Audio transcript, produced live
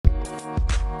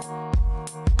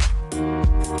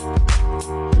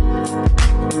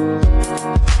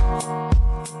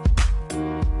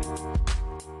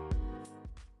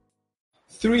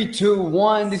Three, two,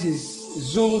 one. This is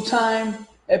Zulu time,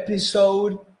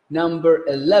 episode number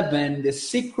 11, the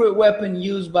secret weapon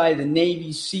used by the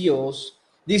Navy SEALs.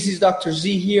 This is Dr.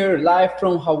 Z here, live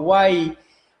from Hawaii.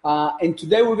 And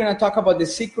today we're going to talk about the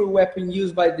secret weapon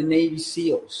used by the Navy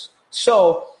SEALs.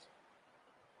 So,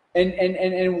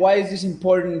 and why is this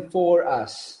important for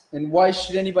us? And why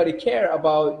should anybody care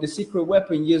about the secret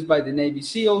weapon used by the Navy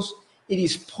SEALs? It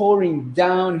is pouring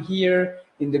down here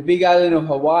in the big island of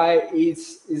Hawaii.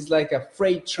 It's like a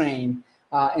freight train.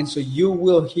 And so you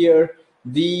will hear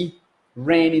the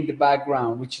rain in the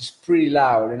background, which is pretty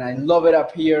loud. And I love it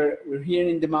up here. We're here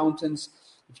in the mountains.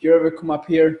 If you ever come up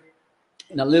here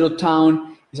in a little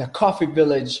town, it's a coffee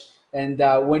village. And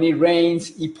when it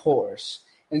rains, it pours.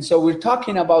 And so we're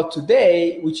talking about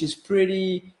today, which is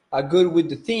pretty good with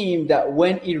the theme, that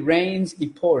when it rains,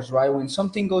 it pours, right? When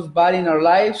something goes bad in our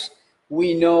lives,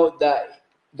 we know that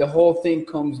the whole thing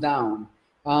comes down.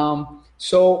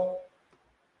 So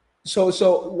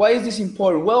why is this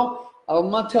important? Well,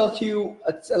 I'm gonna tell you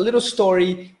a little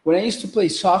story. When I used to play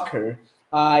soccer,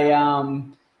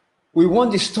 we won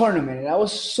this tournament, and I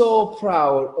was so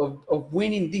proud of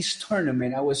winning this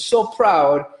tournament. I was so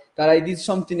proud that I did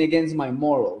something against my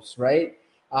morals, right?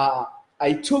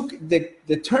 I took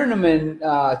the tournament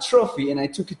trophy and I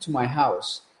took it to my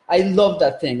house. I love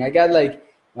that thing. I got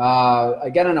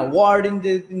an award in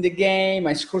the game.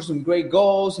 I scored some great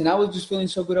goals, and I was just feeling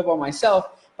so good about myself.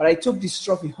 But I took this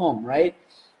trophy home, right?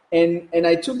 And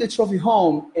I took the trophy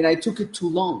home, and I took it too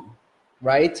long,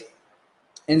 right?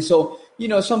 And so,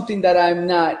 something that I'm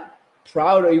not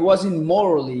proud of, it wasn't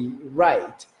morally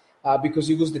right, because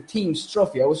it was the team's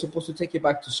trophy. I was supposed to take it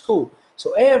back to school.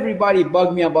 So everybody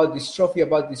bugged me about this trophy.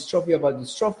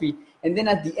 And then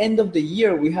at the end of the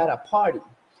year, we had a party,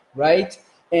 right?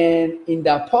 And in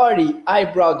that party, I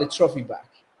brought the trophy back.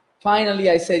 Finally,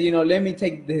 I said, let me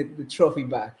take the trophy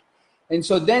back. And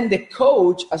so then the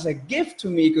coach, as a gift to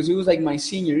me, because it was like my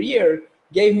senior year,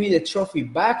 gave me the trophy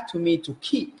back to me to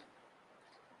keep.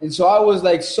 And so I was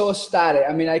like so ecstatic.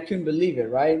 I mean, I couldn't believe it,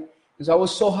 right? Because I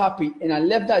was so happy. And I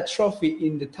left that trophy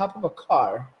in the top of a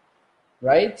car,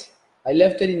 right? I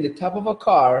left it in the top of a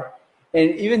car.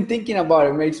 And even thinking about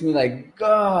it makes me like,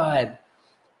 God.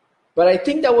 But I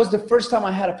think that was the first time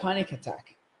I had a panic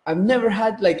attack. I've never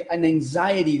had like an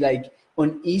anxiety, like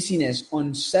uneasiness,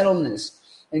 unsettledness.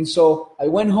 And so I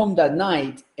went home that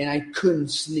night and I couldn't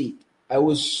sleep. I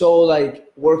was so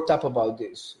like worked up about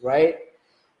this, right?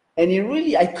 And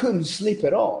I couldn't sleep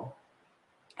at all.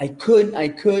 I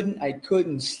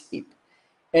couldn't sleep.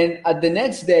 And at the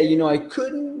next day, I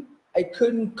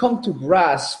couldn't come to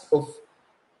grasp of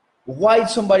why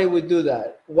somebody would do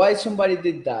that, why somebody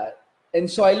did that. And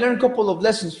so I learned a couple of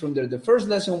lessons from there. The first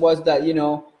lesson was that,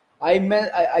 I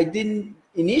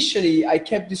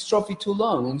kept this trophy too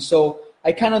long. And so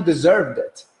I kind of deserved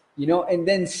it, And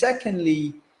then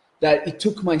secondly, that it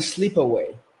took my sleep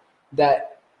away,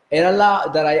 that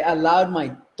I allowed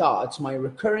my thoughts, my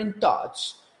recurring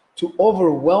thoughts, to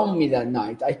overwhelm me that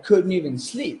night. I couldn't even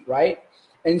sleep, right?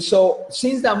 And so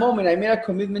since that moment, I made a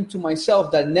commitment to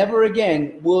myself that never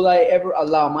again will I ever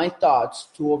allow my thoughts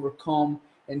to overcome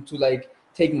and to like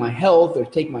take my health or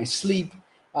take my sleep.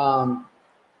 And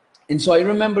so I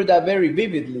remember that very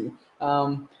vividly.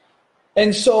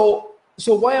 And so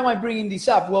why am I bringing this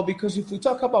up? Well, because if we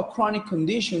talk about chronic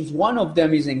conditions, one of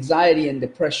them is anxiety and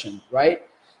depression, right?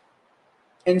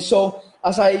 And so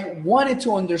as I wanted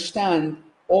to understand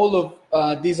all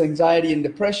of this anxiety and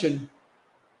depression,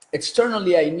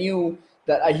 externally, I knew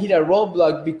that I hit a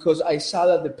roadblock because I saw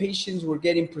that the patients were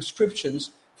getting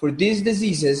prescriptions for these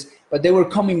diseases, but they were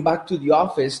coming back to the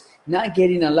office, not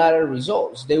getting a lot of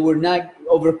results. They were not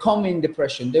overcoming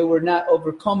depression. They were not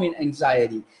overcoming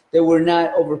anxiety. They were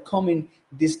not overcoming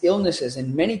these illnesses.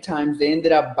 And many times they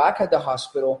ended up back at the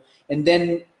hospital. And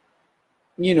then,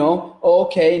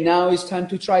 okay, now it's time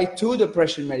to try 2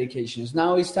 depression medications.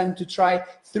 Now it's time to try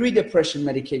 3 depression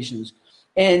medications.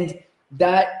 And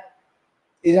that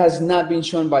it has not been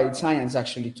shown by science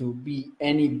actually to be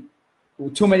any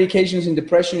 2 medications in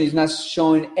depression is not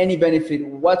showing any benefit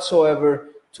whatsoever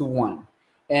to one.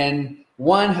 And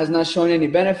one has not shown any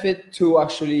benefit to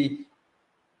actually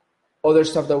other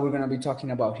stuff that we're going to be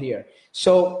talking about here.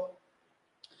 So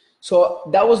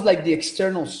that was like the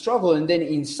external struggle. And then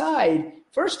inside,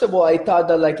 first of all, I thought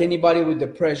that like anybody with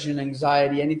depression,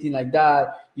 anxiety, anything like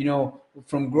that,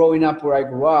 from growing up where I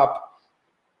grew up,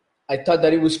 I thought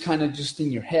that it was kind of just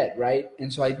in your head, right?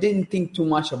 And so I didn't think too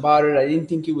much about it. I didn't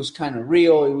think it was kind of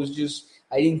real. It was just,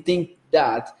 I didn't think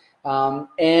that.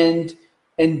 And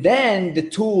then the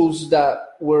tools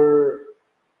that were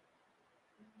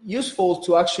useful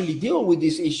to actually deal with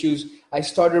these issues, I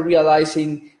started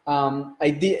realizing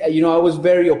I was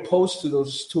very opposed to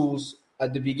those tools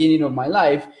at the beginning of my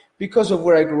life because of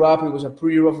where I grew up. It was a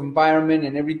pretty rough environment,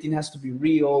 and everything has to be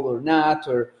real or not,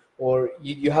 or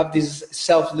you have these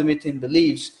self-limiting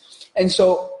beliefs. And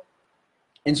so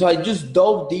I just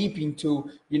dove deep into,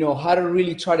 how to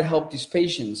really try to help these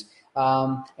patients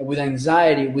with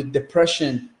anxiety, with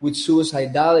depression, with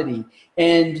suicidality.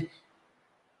 And,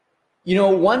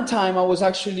 one time I was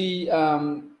actually,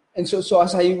 and so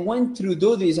as I went through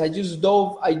do this, I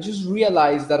just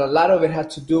realized that a lot of it had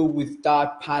to do with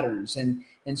thought patterns.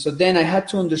 And so then I had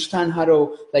to understand how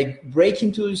to break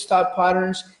into these thought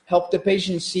patterns, help the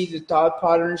patient see the thought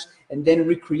patterns, and then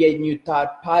recreate new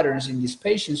thought patterns in these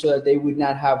patients so that they would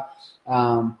not have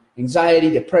anxiety,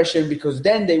 depression, because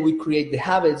then they would create the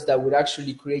habits that would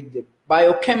actually create the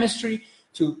biochemistry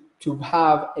to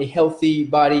have a healthy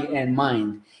body and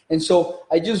mind. And so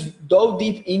I just dove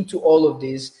deep into all of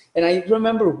this. And I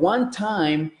remember one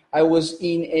time I was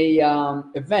in a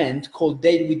event called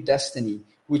Date with Destiny,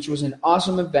 which was an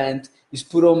awesome event. It's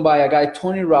put on by a guy,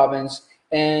 Tony Robbins.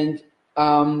 And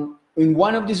in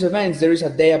one of these events, there is a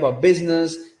day about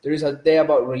business. There is a day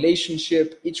about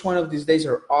relationship. Each one of these days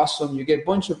are awesome. You get a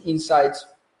bunch of insights,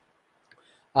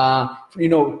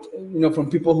 from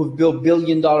people who've built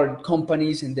billion-dollar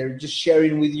companies, and they're just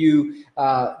sharing with you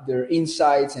their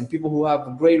insights, and people who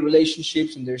have great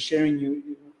relationships, and they're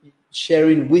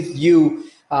sharing with you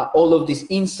all of these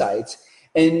insights.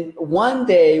 And one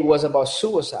day was about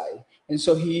suicide. And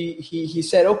so he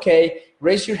said, okay,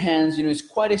 raise your hands. It's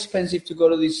quite expensive to go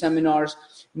to these seminars.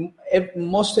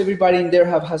 Most everybody in there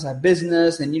has a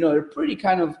business, and, they're pretty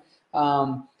kind of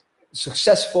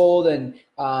successful, and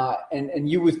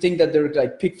you would think that they're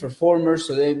like peak performers,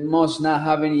 so they must not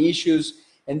have any issues.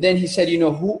 And then he said,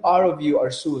 who out of you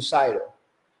are suicidal?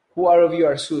 Who out of you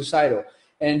are suicidal?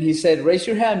 And he said, raise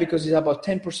your hand, because it's about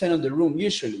 10% of the room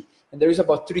usually. And there is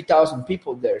about 3,000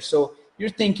 people there. So you're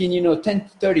thinking, 10 to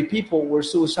 30 people were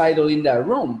suicidal in that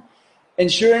room.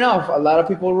 And sure enough, a lot of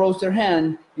people rose their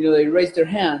hand, they raised their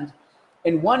hand.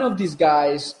 And one of these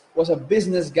guys was a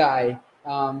business guy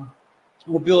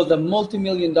who built a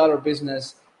multi-million-dollar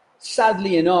business.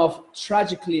 Sadly enough,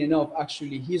 tragically enough,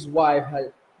 actually, his wife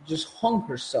had just hung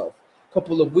herself a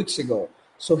couple of weeks ago.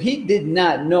 So he did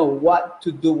not know what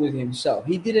to do with himself.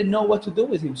 He didn't know what to do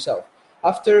with himself.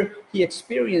 After he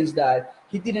experienced that,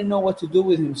 he didn't know what to do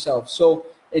with himself. So,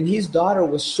 and his daughter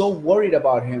was so worried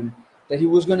about him that he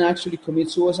was going to actually commit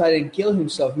suicide and kill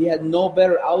himself. He had no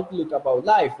better outlook about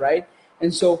life, right?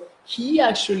 And so he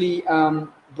actually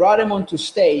brought him onto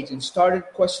stage and started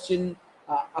question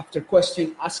after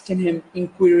question, asking him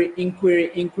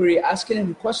inquiry, asking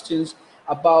him questions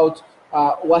about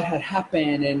what had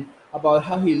happened and about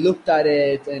how he looked at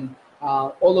it, and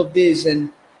all of this.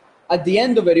 And at the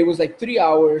end of it, it was like 3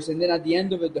 hours. And then at the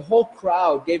end of it, the whole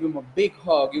crowd gave him a big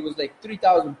hug. It was like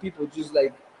 3,000 people just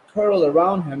like curled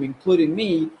around him, including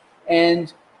me.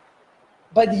 And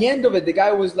by the end of it, the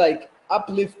guy was like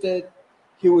uplifted.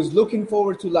 He was looking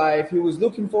forward to life. He was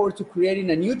looking forward to creating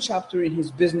a new chapter in his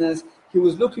business. He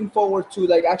was looking forward to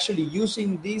like actually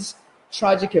using this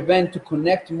tragic event to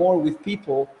connect more with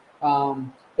people.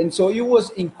 And so it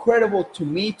was incredible to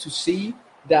me to see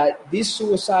that this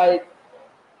suicide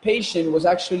patient was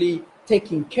actually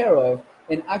taken care of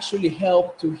and actually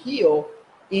helped to heal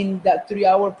in that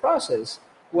 3-hour process.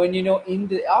 When, in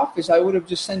the office, I would have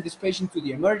just sent this patient to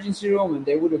the emergency room, and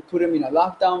they would have put him in a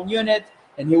lockdown unit,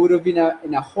 and he would have been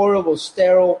in a horrible,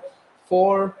 sterile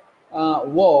 4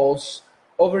 walls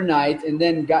overnight, and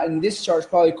then gotten discharged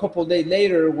probably a couple of days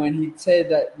later when he said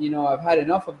that, I've had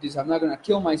enough of this, I'm not going to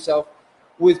kill myself,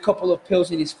 with a couple of pills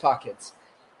in his pockets.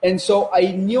 And so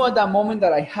I knew at that moment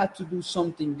that I had to do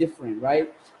something different,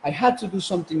 right? I had to do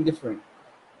something different.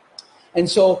 And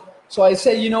so I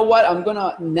said, you know what, I'm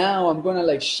gonna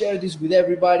like share this with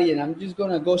everybody, and I'm just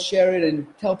gonna go share it and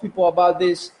tell people about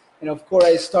this. And of course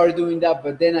I started doing that,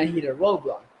 but then I hit a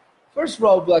roadblock. First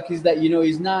roadblock is that,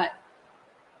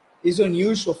 it's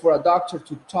unusual for a doctor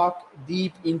to talk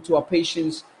deep into a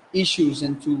patient's issues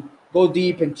and to go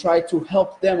deep and try to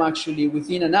help them actually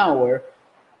within an hour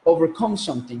overcome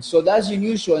something. So that's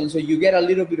unusual, and so you get a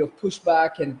little bit of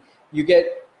pushback and you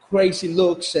get crazy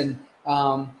looks, and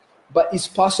but it's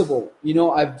possible.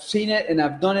 I've seen it and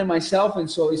I've done it myself,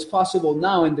 and so it's possible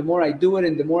now. And the more I do it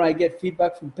and the more I get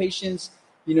feedback from patients,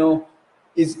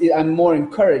 I'm more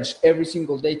encouraged every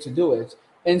single day to do it.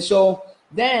 And so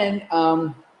then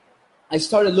I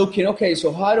started looking, okay,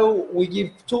 so how do we give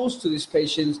tools to these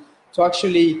patients to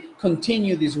actually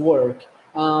continue this work?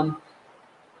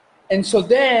 And so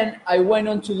then I went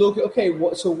on to look, okay,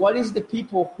 so what is the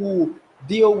people who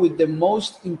deal with the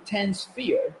most intense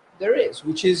fear there is,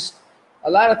 which is a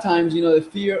lot of times, the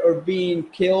fear of being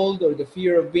killed, or the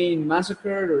fear of being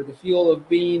massacred, or the fear of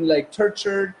being like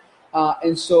tortured.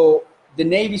 And so the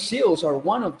Navy SEALs are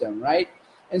one of them, right?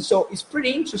 And so it's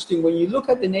pretty interesting when you look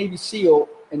at the Navy SEAL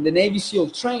and the Navy SEAL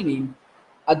training.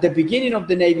 At the beginning of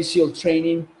the Navy SEAL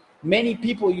training, many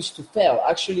people used to fail.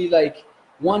 Actually, like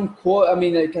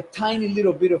like a tiny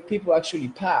little bit of people actually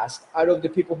passed out of the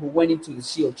people who went into the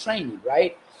SEAL training,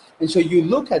 right? And so you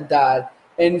look at that,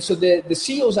 and so the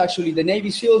SEALs, actually, the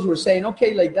Navy SEALs were saying,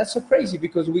 okay, like that's so crazy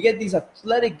because we get these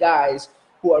athletic guys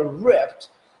who are ripped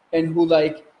and who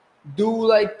like do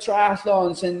like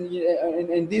triathlons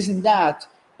and this and that,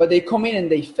 but they come in and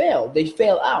they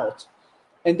fail out.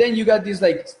 And then you got this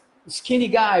like skinny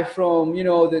guy from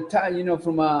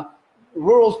from a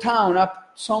rural town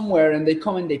up somewhere, and they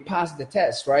come and they pass the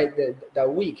test, right,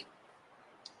 that week.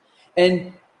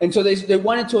 And so they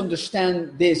wanted to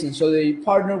understand this, and so they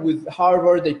partnered with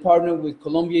Harvard, they partnered with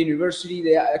Columbia University.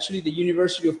 The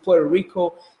University of Puerto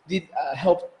Rico did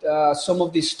help some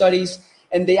of these studies,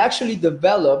 and they actually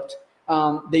developed.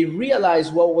 They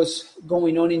realized what was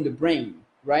going on in the brain,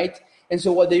 right? And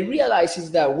so what they realized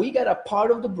is that we got a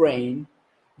part of the brain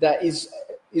that is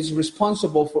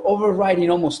responsible for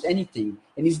overriding almost anything,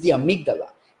 and it's the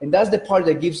amygdala. And that's the part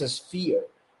that gives us fear.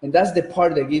 And that's the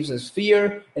part that gives us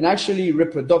fear and actually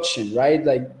reproduction, right?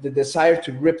 Like the desire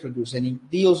to reproduce. And it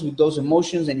deals with those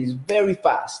emotions, and it's very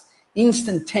fast,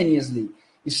 instantaneously.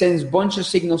 It sends a bunch of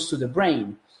signals to the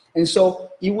brain. And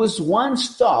so it was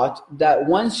once thought that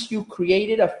once you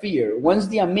created a fear, once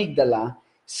the amygdala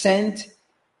sent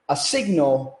a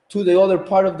signal to the other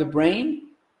part of the brain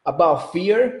about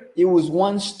fear, it was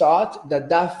once thought that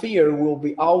that fear will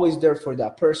be always there for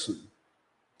that person.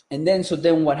 And then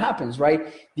what happens, right?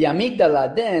 The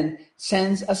amygdala then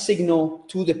sends a signal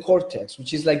to the cortex,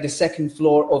 which is like the second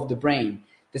floor of the brain.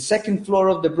 The second floor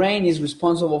of the brain is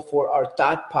responsible for our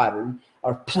thought pattern,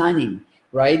 our planning,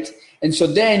 right? And so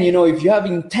then, if you have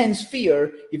intense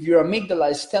fear, if your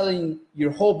amygdala is telling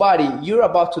your whole body, you're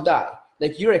about to die,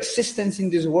 like your existence in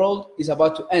this world is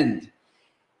about to end,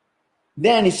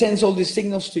 then it sends all these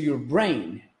signals to your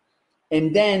brain.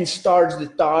 And then starts the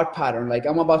thought pattern, like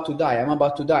I'm about to die, I'm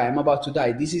about to die, I'm about to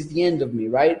die. This is the end of me,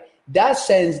 right? That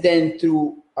sends then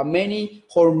through many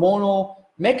hormonal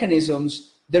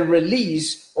mechanisms the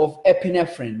release of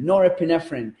epinephrine,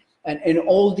 norepinephrine, and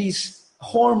all these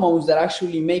hormones that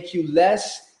actually make you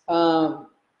less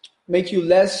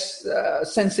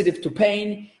sensitive to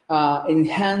pain,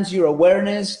 enhance your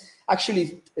awareness.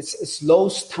 Actually, it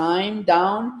slows time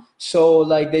down. So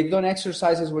like they've done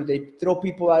exercises where they throw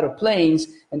people out of planes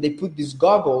and they put these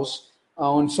goggles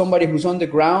on somebody who's on the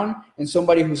ground and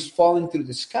somebody who's falling through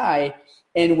the sky.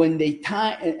 And when they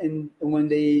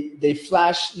they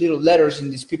flash little letters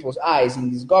in these people's eyes in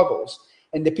these goggles,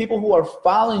 and the people who are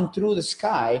falling through the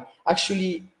sky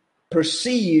actually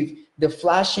perceive the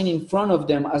flashing in front of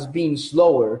them as being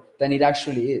slower than it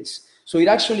actually is. So it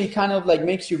actually kind of like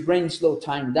makes your brain slow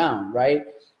time down, right?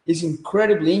 It's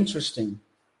incredibly interesting.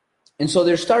 And so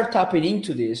they start tapping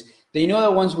into this. They know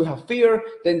that once we have fear,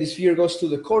 then this fear goes to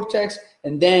the cortex,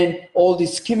 and then all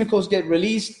these chemicals get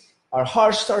released. Our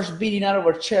heart starts beating out of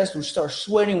our chest. We start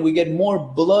sweating. We get more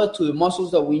blood to the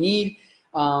muscles that we need.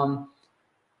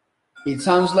 It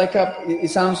sounds like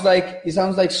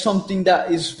something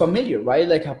that is familiar, right?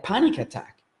 Like a panic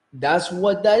attack. That's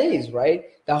what that is, right?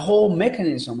 The whole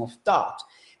mechanism of thought.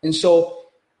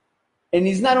 And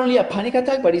it's not only a panic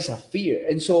attack, but it's a fear.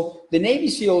 And so the Navy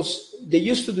SEALs, they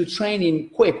used to do training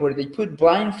quick where they put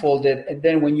blindfolded, and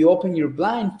then when you open your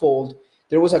blindfold,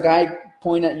 there was a guy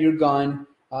point at your gun,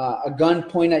 a gun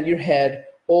point at your head,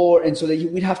 and so that you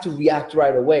would have to react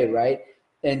right away, right?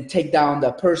 And take down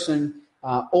that person.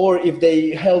 Or if they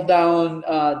held down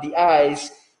the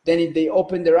eyes, then if they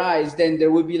opened their eyes, then there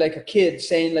would be like a kid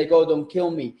saying like, oh, don't kill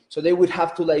me. So they would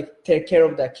have to like take care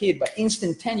of that kid, but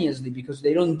instantaneously, because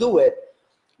they don't do it,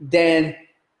 then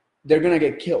they're going to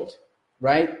get killed,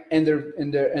 right? And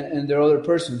their other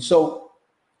person. So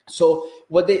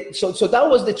that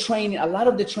was the training, a lot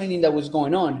of the training that was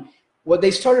going on. What they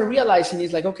started realizing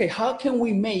is like, okay, how can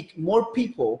we make more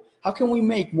people, how can we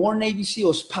make more Navy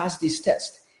SEALs pass this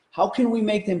test? How can we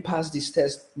make them pass this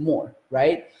test more,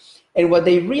 right? And what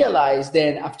they realized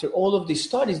then after all of these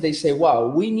studies, they say, wow,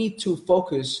 we need to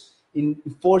focus in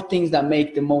 4 things that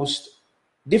make the most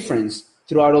difference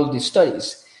throughout all these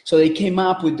studies. So they came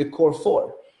up with the core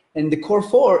 4. And the core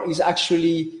 4 is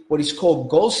actually what is called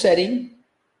goal setting,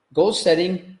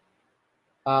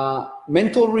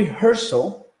 mental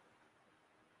rehearsal,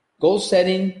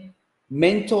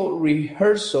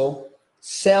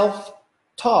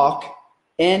 self-talk,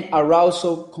 and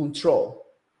arousal control.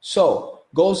 So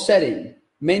goal setting,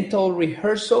 mental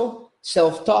rehearsal,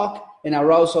 self-talk, and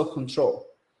arousal control.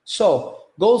 So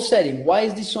goal setting, why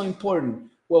is this so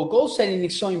important? Well, goal setting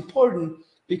is so important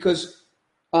because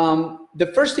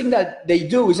the first thing that they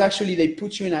do is actually they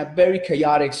put you in a very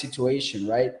chaotic situation,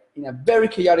 right? In a very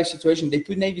chaotic situation. They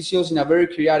put Navy SEALs in a very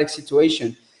chaotic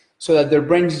situation so that their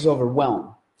brains is overwhelmed.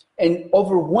 And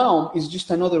overwhelm is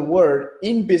just another word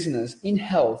in business, in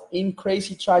health, in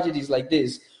crazy tragedies like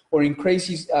this, or in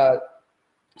crazy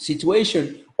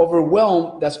situation.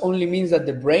 Overwhelm, that only means that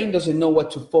the brain doesn't know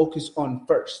what to focus on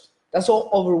first. That's all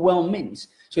overwhelm means.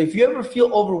 So if you ever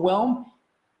feel overwhelmed,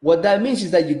 what that means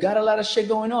is that you got a lot of shit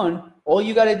going on. All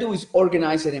you got to do is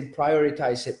organize it and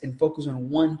prioritize it and focus on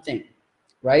one thing,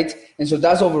 right? And so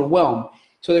that's overwhelm.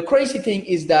 So the crazy thing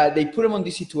is that they put them on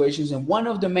these situations, and one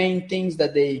of the main things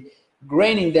that they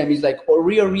grain in them is like, or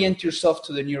reorient yourself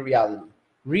to the new reality.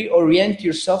 Reorient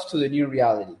yourself to the new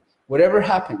reality. Whatever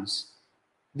happens,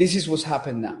 this is what's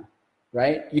happened now,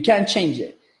 right? You can't change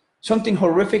it. Something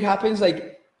horrific happens,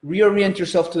 like reorient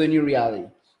yourself to the new reality.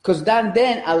 Because that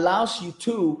then allows you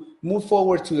to move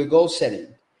forward to the goal setting.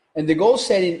 And the goal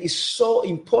setting is so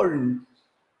important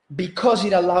because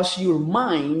it allows your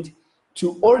mind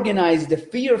to organize the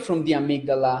fear from the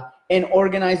amygdala and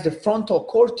organize the frontal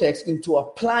cortex into a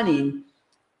planning,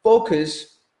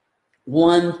 focus,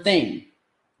 one thing,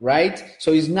 right?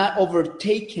 So it's not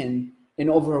overtaken and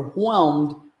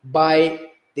overwhelmed by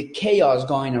the chaos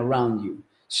going around you.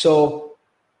 So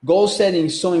goal setting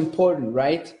is so important,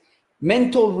 right?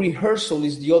 Mental rehearsal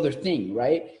is the other thing,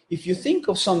 right? If you think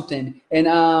of something, and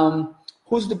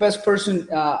who's the best person?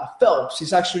 Phelps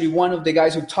is actually one of the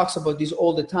guys who talks about this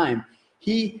all the time.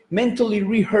 He mentally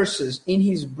rehearses in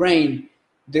his brain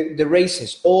the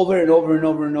races over and over and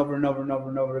over and over and over and over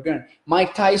and over again.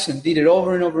 Mike Tyson did it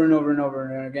over and over and over and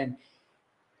over and again.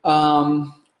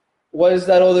 What is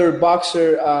that other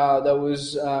boxer that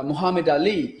was Muhammad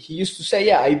Ali? He used to say,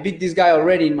 yeah, I beat this guy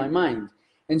already in my mind.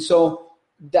 And so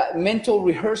that mental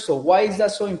rehearsal, why is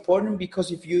that so important?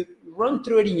 Because if you run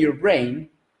through it in your brain,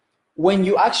 when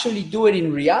you actually do it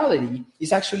in reality,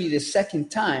 it's actually the second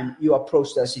time you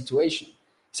approach that situation.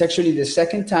 It's actually the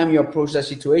second time you approach that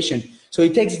situation. So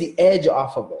it takes the edge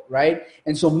off of it, right?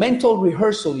 And so mental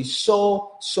rehearsal is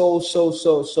so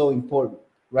important,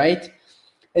 right?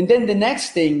 And then the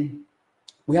next thing,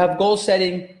 we have goal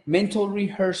setting, mental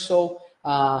rehearsal,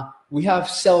 we have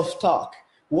self-talk.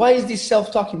 Why is this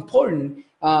self-talk important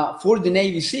for the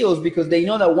Navy SEALs? Because they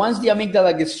know that once the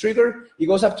amygdala gets triggered, it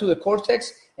goes up to the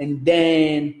cortex, and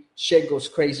then shit goes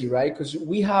crazy, right? Because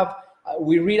we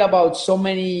read about so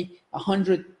many,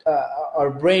 our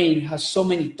brain has so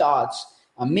many thoughts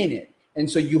a minute. And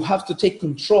so you have to take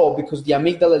control, because the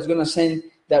amygdala is going to send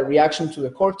that reaction to the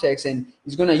cortex, and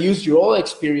it's going to use your own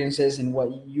experiences and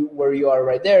where you are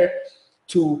right there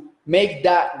to make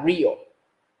that real,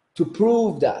 to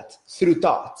prove that through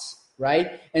thoughts,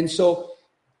 right? And so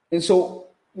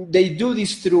they do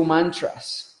this through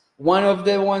mantras. One of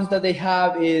the ones that they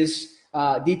have is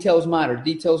details matter,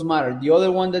 details matter. The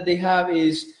other one that they have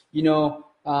is,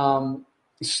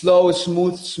 slow is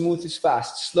smooth, smooth is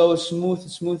fast. Slow is smooth,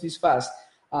 smooth is fast.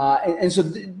 And so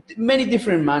many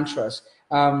different mantras.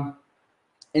 And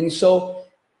so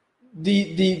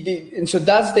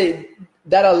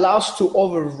that allows to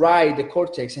override the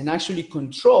cortex and actually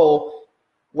control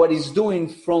what it's doing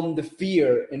from the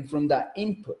fear and from that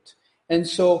input. And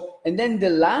then the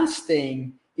last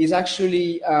thing is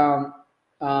actually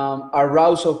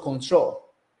arousal control.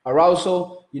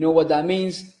 Arousal, you know what that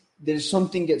means? There's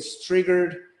something gets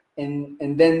triggered, and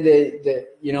then the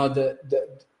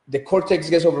cortex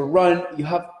gets overrun. You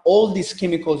have all these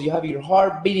chemicals. You have your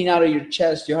heart beating out of your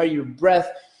chest. You have your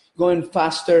breath going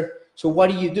faster. So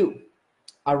what do?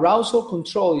 Arousal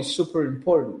control is super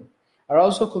important.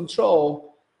 Arousal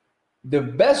control, the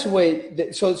best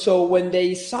way. So when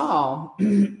they saw,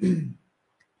 and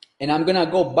I'm gonna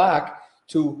go back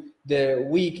to the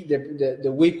week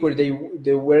where they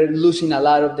were losing a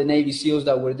lot of the Navy SEALs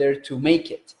that were there to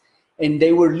make it, and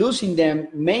they were losing them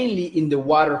mainly in the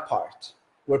water part,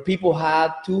 where people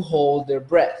had to hold their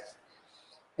breath.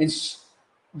 And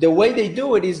the way they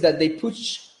do it is that they put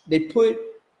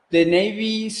the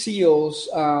Navy SEALs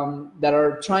that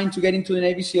are trying to get into the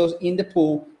Navy SEALs in the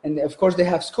pool, and of course they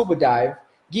have scuba dive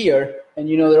gear, and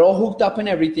they're all hooked up and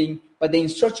everything, but the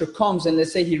instructor comes and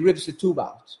let's say he rips the tube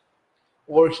out,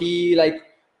 or he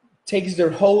takes their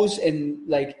hose and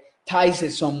ties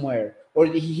it somewhere, or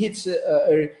he hits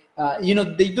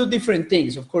they do different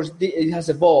things. Of course it has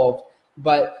evolved,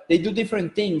 but they do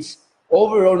different things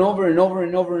over and over and over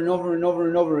and over and over and over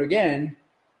and over again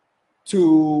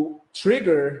to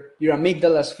trigger your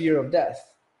amygdala's fear of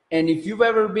death. And if you've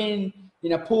ever been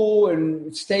in a pool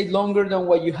and stayed longer than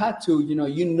what you had to,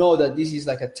 you know that this is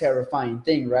like a terrifying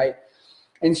thing, right?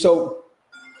 And so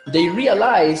they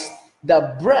realized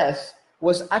that breath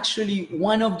was actually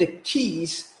one of the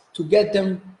keys to get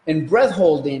them, and breath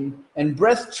holding and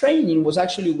breath training was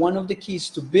actually one of the keys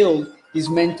to build this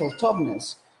mental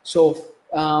toughness. So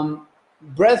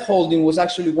breath holding was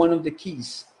actually one of the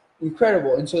keys.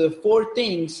 Incredible. And so the 4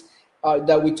 things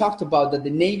that we talked about that the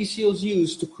Navy SEALs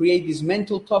used to create this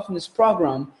mental toughness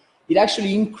program, it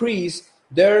actually increased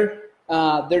their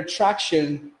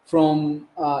traction from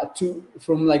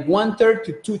like 1/3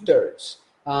 to 2/3,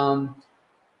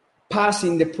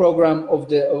 passing the program of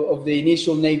the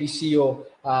initial Navy SEAL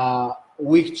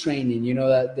week training,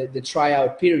 the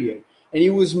tryout period. And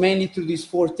it was mainly through these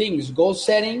 4 things: goal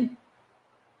setting,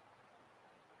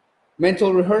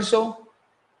 mental rehearsal.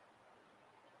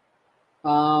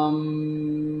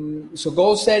 So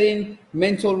goal setting,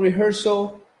 mental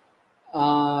rehearsal,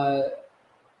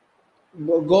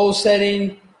 goal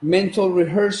setting, mental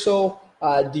rehearsal.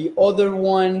 The other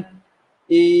one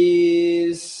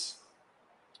is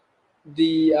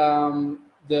the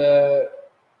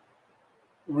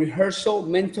rehearsal,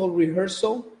 mental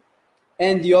rehearsal,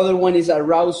 and the other one is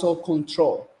arousal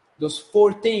control. Those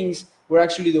 4 things were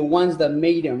actually the ones that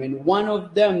made them, and one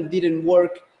of them didn't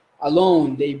work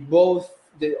alone.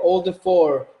 All the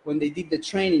 4, when they did the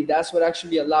training, that's what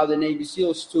actually allowed the Navy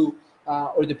SEALs to,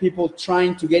 or the people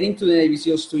trying to get into the Navy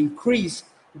SEALs, to increase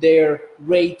their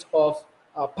rate of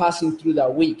passing through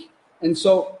that week. And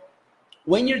so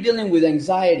when you're dealing with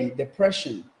anxiety,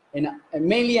 depression, and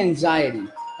mainly anxiety,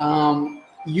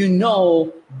 you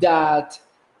know that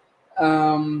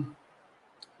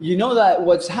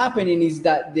what's happening is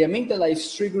that the amygdala is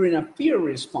triggering a fear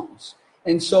response.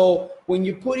 And so when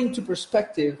you put into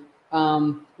perspective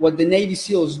what the Navy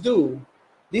SEALs do,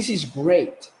 this is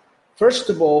great. First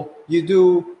of all, you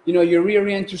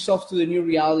reorient yourself to the new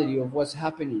reality of what's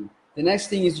happening. The next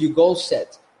thing is you goal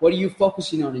set. What are you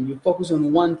focusing on? And you focus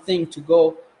on one thing to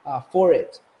go for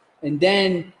it. And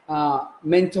then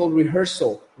mental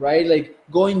rehearsal, right? Like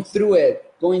going through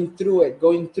it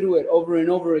over and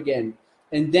over again.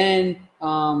 And then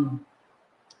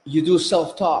you do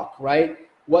self-talk, right?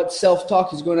 What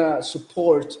self-talk is going to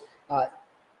support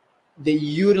the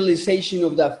utilization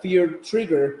of that fear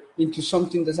trigger into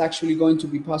something that's actually going to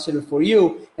be positive for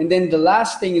you. And then the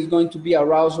last thing is going to be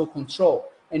arousal control.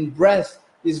 And breath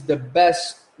is the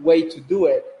best way to do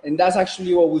it. And that's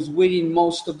actually what was weeding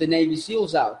most of the Navy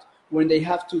SEALs out when they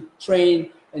have to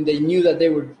train and they knew that they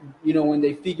were, when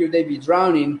they figured they'd be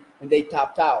drowning and they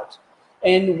tapped out.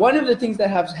 And one of the things that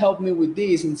has helped me with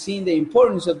this and seeing the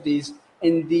importance of this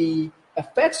and the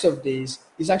effects of this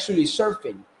is actually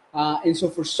surfing. And so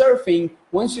for surfing,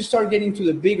 once you start getting to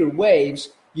the bigger waves,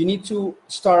 you need to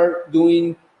start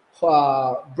doing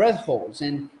breath holds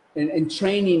and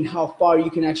training how far you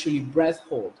can actually breath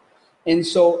hold. And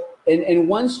so, and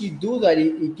once you do that,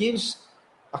 it gives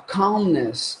a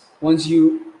calmness once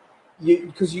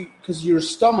because your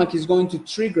stomach is going to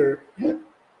trigger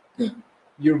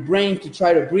your brain to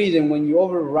try to breathe. And when you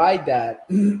override that,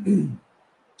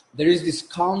 there is this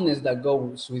calmness that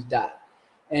goes with that.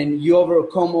 And you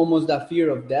overcome almost that fear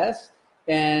of death,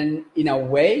 and in a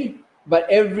way, but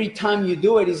every time you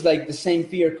do it, it's like the same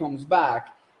fear comes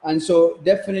back. And so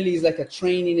definitely it's like a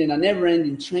training and a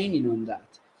never-ending training on that.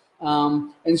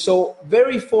 And so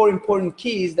 4 important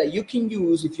keys that you can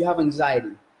use if you have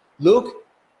anxiety. Look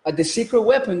at the secret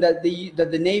weapon that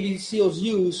the Navy SEALs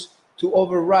use to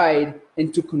override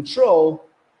and to control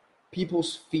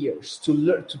people's fears,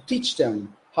 to teach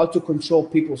them how to control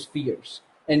people's fears.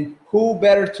 And who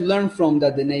better to learn from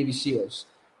than the Navy SEALs?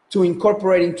 To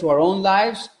incorporate into our own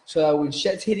lives so that when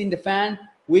shit's hitting the fan,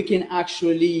 we can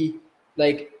actually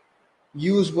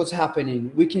use what's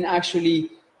happening. We can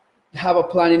actually have a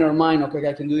plan in our mind. Okay,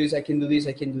 I can do this, I can do this,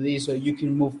 I can do this, so you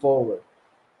can move forward.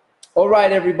 All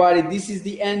right, everybody, this is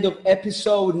the end of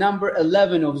episode number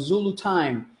 11 of Zulu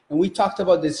Time. And we talked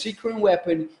about the secret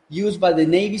weapon used by the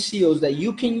Navy SEALs that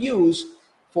you can use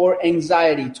for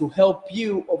anxiety to help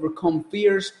you overcome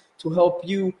fears, to help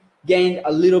you gain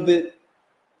a little bit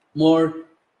more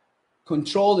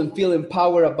control and feel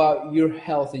empowered about your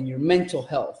health and your mental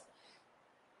health.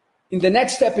 In the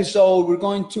next episode, we're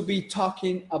going to be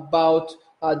talking about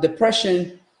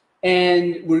depression,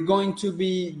 and we're going to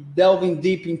be delving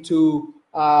deep into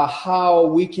how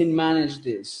we can manage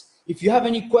this. If you have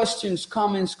any questions,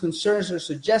 comments, concerns, or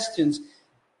suggestions,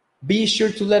 be sure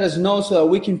to let us know so that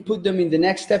we can put them in the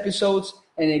next episodes.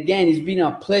 And again, it's been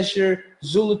a pleasure.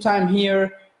 Zulu Time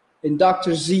here and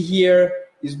Dr. Z here.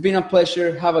 It's been a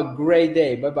pleasure. Have a great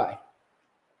day. Bye-bye.